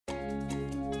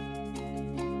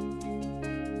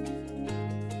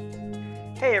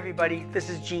Hey everybody, this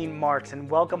is Gene Marks and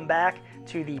welcome back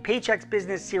to the Paychex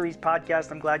Business Series podcast.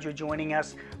 I'm glad you're joining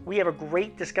us. We have a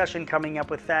great discussion coming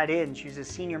up with Thad Inge, who's a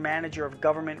Senior Manager of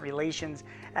Government Relations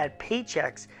at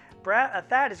Paychex.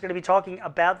 Thad is going to be talking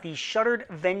about the Shuttered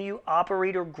Venue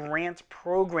Operator Grant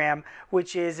Program,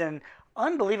 which is an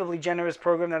unbelievably generous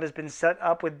program that has been set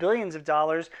up with billions of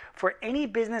dollars for any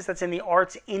business that's in the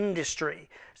arts industry.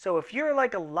 So if you're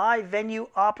like a live venue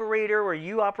operator, or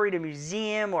you operate a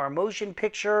museum or a motion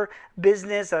picture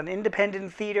business, an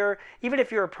independent theater, even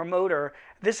if you're a promoter,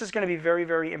 this is going to be very,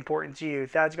 very important to you.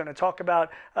 Thad's going to talk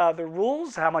about the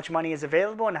rules, how much money is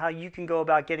available, and how you can go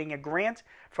about getting a grant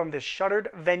from the Shuttered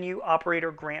Venue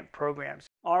Operator Grant Programs.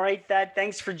 All right, Thad,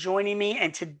 thanks for joining me.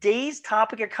 And today's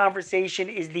topic of conversation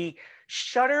is the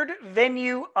Shuttered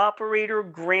Venue Operator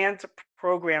Grant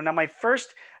Program. Now, my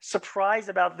first surprise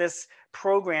about this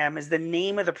program is the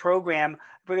name of the program,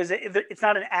 because it's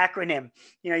not an acronym.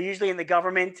 Usually in the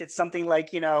government, it's something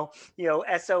like,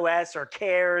 SOS or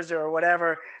CARES or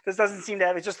whatever. This doesn't seem to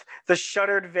have, it's just the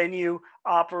Shuttered Venue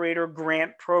Operator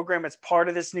Grant Program. It's part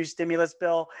of this new stimulus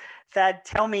bill. Thad,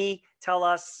 tell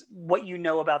us what you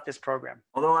know about this program.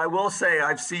 Although I will say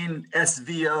I've seen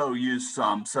SVO use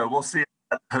some, so we'll see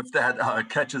if that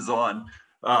catches on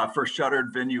for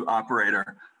Shuttered Venue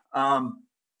Operator.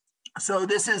 So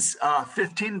this is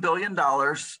 $15 billion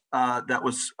that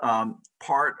was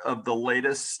part of the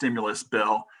latest stimulus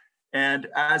bill. And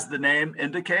as the name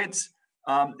indicates,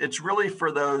 it's really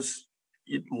for those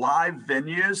live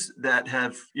venues that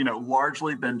have,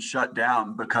 largely been shut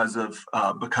down because of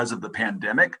the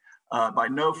pandemic. By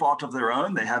no fault of their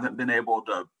own, they haven't been able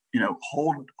to,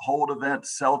 hold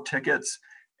events, sell tickets,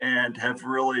 and have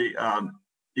really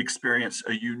experienced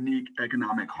a unique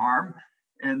economic harm.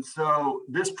 And so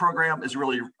this program is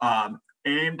really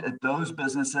aimed at those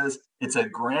businesses. It's a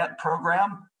grant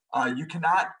program. You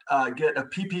cannot get a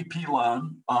PPP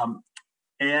loan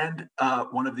and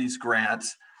one of these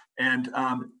grants. And,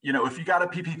 if you got a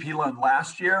PPP loan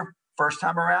last year, first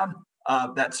time around,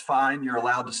 that's fine. You're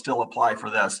allowed to still apply for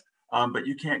this. But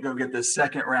you can't go get this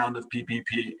second round of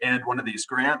PPP and one of these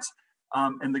grants.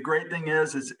 And the great thing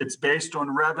is it's based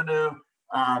on revenue.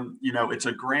 It's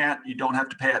a grant. You don't have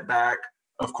to pay it back.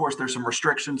 Of course, there's some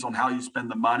restrictions on how you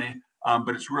spend the money,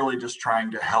 but it's really just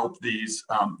trying to help these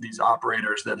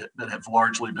operators that have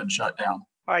largely been shut down.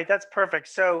 All right, that's perfect.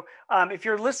 So if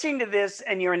you're listening to this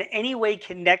and you're in any way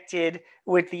connected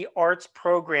with the arts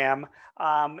program,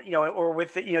 or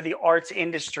with the arts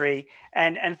industry,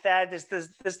 and Thad,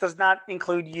 this does not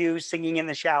include you singing in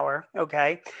the shower,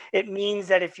 okay? It means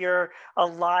that if you're a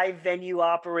live venue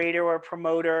operator or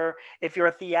promoter, if you're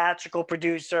a theatrical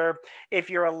producer, if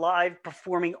you're a live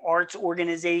performing arts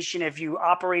organization, if you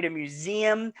operate a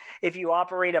museum, if you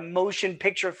operate a motion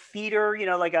picture theater,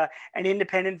 like an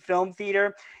independent film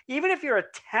theater, even if you're a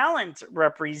talent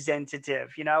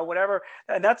representative, whatever,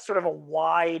 and that's sort of a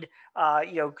wide,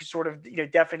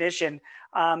 definition.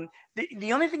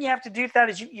 The only thing you have to do with that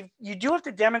is you do have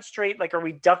to demonstrate like a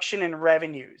reduction in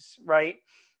revenues, right?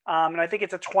 And I think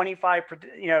it's a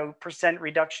 25%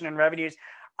 reduction in revenues.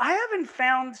 I haven't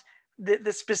found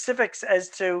the specifics as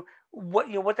to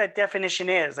what that definition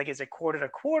is. Like, is it quarter to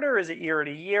quarter? Is it year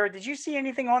to year? Did you see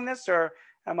anything on this, or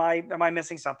am I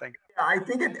missing something? Yeah, I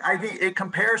think it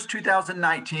compares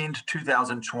 2019 to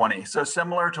 2020. So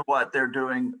similar to what they're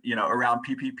doing, around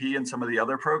PPP and some of the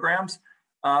other programs.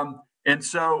 And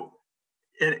so,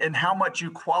 and how much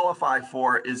you qualify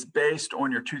for is based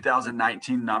on your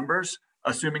 2019 numbers,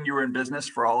 assuming you were in business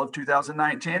for all of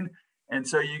 2019. And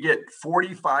so you get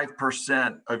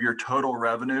 45% of your total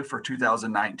revenue for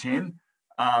 2019.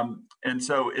 And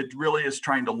so it really is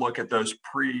trying to look at those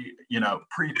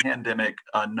pre-pandemic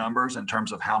numbers in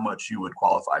terms of how much you would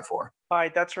qualify for. All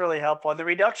right, that's really helpful. The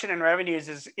reduction in revenues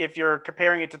is if you're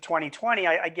comparing it to 2020.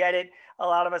 I get it. A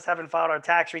lot of us haven't filed our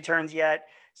tax returns yet,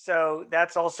 so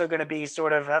that's also going to be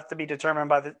have to be determined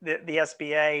by the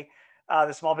SBA,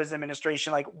 the Small Business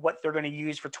Administration, like what they're going to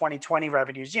use for 2020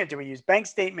 revenues. Do we use bank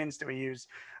statements? Do we use,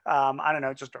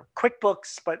 just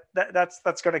QuickBooks? But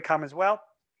that's going to come as well.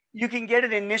 You can get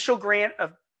an initial grant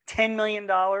of $10 million.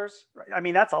 I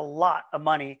mean, that's a lot of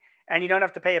money, and you don't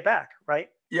have to pay it back, right?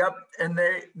 Yep. And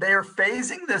they are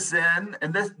phasing this in.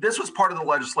 And this was part of the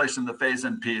legislation, the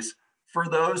phase-in piece. For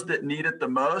those that need it the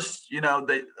most,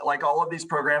 they, like all of these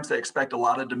programs, they expect a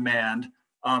lot of demand.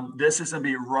 This is going to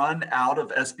be run out of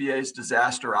SBA's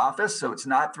disaster office. So it's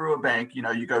not through a bank.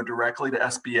 You go directly to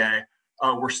SBA.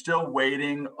 We're still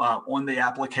waiting on the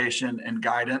application and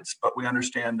guidance, but we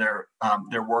understand they're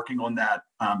working on that,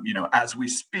 as we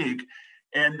speak,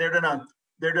 and they're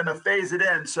gonna phase it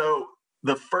in. So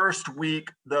the first week,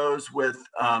 those with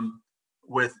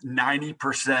with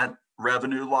 90%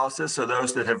 revenue losses. So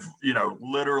those that have,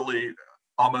 literally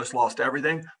almost lost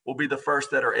everything will be the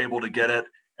first that are able to get it.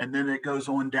 And then it goes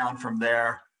on down from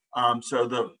there. So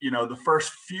the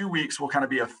first few weeks will kind of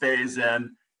be a phase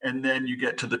in, and then you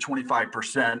get to the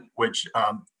 25%, which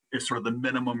is sort of the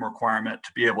minimum requirement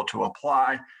to be able to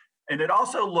apply. And it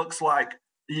also looks like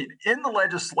in the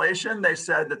legislation, they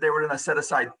said that they were going to set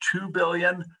aside $2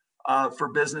 billion for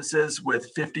businesses with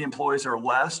 50 employees or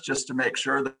less, just to make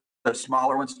sure that the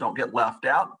smaller ones don't get left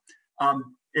out.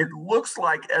 It looks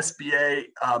like SBA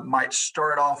might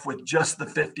start off with just the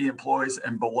 50 employees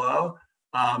and below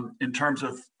in terms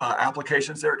of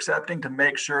applications they're accepting to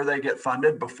make sure they get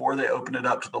funded before they open it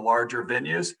up to the larger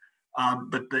venues.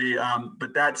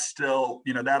 But that's still,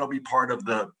 that'll be part of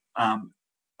the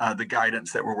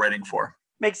guidance that we're waiting for.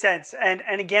 Makes sense. And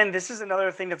again, this is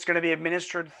another thing that's going to be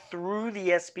administered through the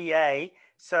SBA.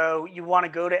 So you want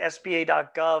to go to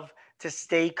sba.gov to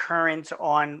stay current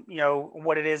on,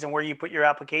 what it is and where you put your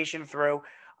application through.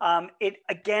 I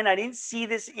didn't see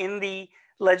this in the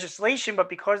legislation, but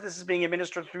because this is being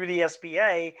administered through the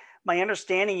SBA, my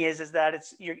understanding is that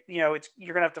you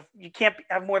can't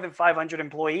have more than 500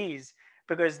 employees,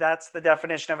 because that's the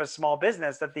definition of a small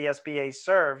business that the SBA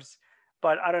serves.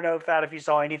 But I don't know if you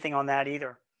saw anything on that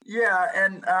either. Yeah,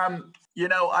 and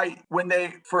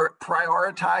for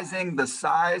prioritizing the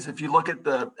size, if you look at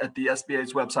the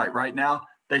SBA's website right now,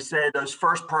 they say those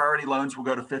first priority loans will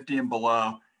go to 50 and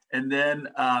below, and then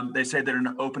they say they're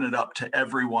going to open it up to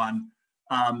everyone.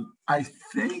 I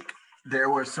think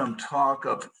there was some talk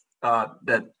of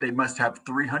that they must have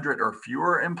 300 or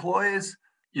fewer employees.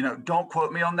 Don't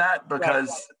quote me on that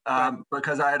because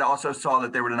I had also saw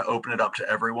that they were going to open it up to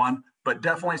everyone. But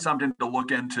definitely something to look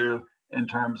into in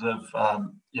terms of,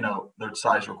 their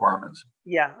size requirements.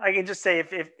 Yeah, I can just say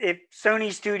if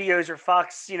Sony Studios or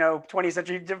Fox, 20th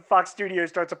Century Fox Studios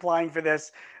starts applying for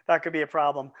this, that could be a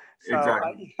problem. So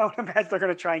exactly. I would imagine they're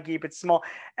going to try and keep it small.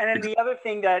 And then the other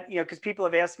thing that, because people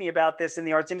have asked me about this in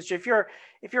the arts industry, if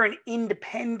you're an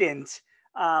independent,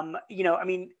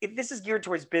 if this is geared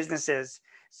towards businesses.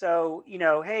 So,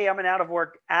 hey, I'm an out of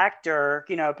work actor,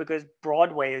 because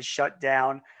Broadway is shut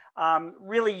down. I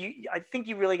think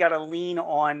you really got to lean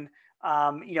on,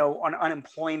 on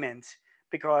unemployment,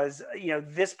 because,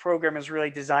 this program is really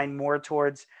designed more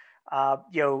towards,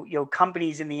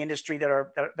 companies in the industry that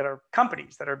are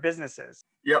companies, that are businesses.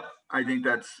 Yep. I think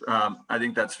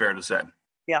that's fair to say.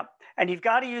 Yeah. And you've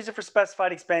got to use it for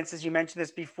specified expenses. You mentioned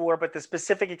this before, but the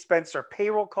specific expenses are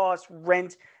payroll costs,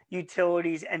 rent,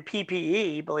 utilities, and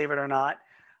PPE, believe it or not.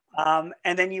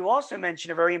 And then you also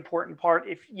mentioned a very important part.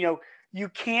 If, you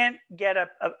can't get a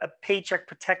Paycheck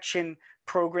Protection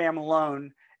Program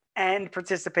loan and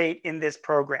participate in this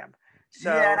program.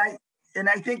 So, yeah, and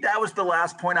I think that was the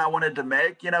last point I wanted to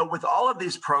make. With all of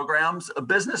these programs, a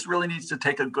business really needs to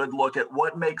take a good look at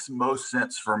what makes most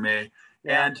sense for me.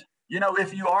 Yeah. And,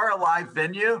 if you are a live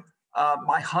venue,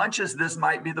 my hunch is this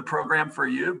might be the program for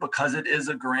you, because it is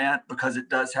a grant, because it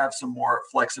does have some more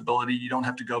flexibility. You don't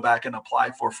have to go back and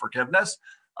apply for forgiveness.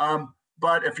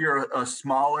 But if you're a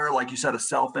smaller, like you said, a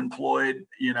self-employed,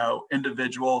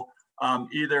 individual,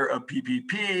 either a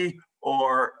PPP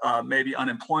or maybe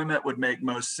unemployment would make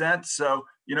most sense. So,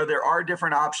 there are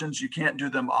different options. You can't do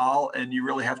them all, and you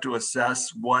really have to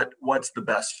assess what's the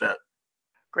best fit.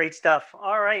 Great stuff.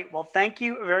 All right. Well, thank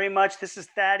you very much. This is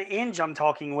Thad Inge I'm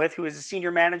talking with, who is the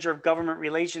Senior Manager of Government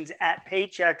Relations at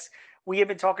Paychex. We have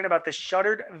been talking about the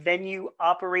Shuttered Venue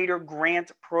Operator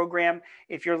Grant Program.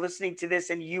 If you're listening to this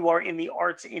and you are in the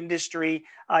arts industry,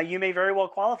 you may very well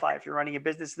qualify. If you're running a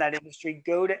business in that industry,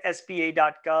 go to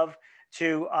sba.gov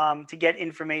to get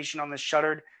information on the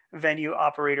Shuttered Venue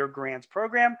Operator Grants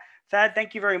Program. Thad,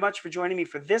 thank you very much for joining me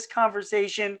for this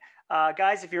conversation.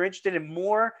 Guys, if you're interested in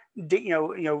more,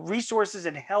 resources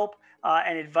and help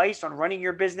and advice on running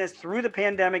your business through the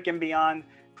pandemic and beyond,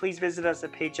 please visit us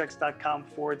at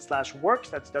paychex.com/works.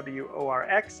 That's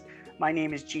WORX. My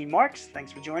name is Gene Marks.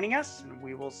 Thanks for joining us, and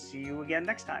we will see you again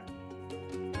next time.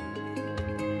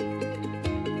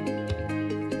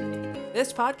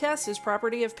 This podcast is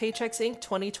property of Paychex Inc.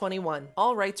 2021.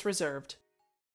 All rights reserved.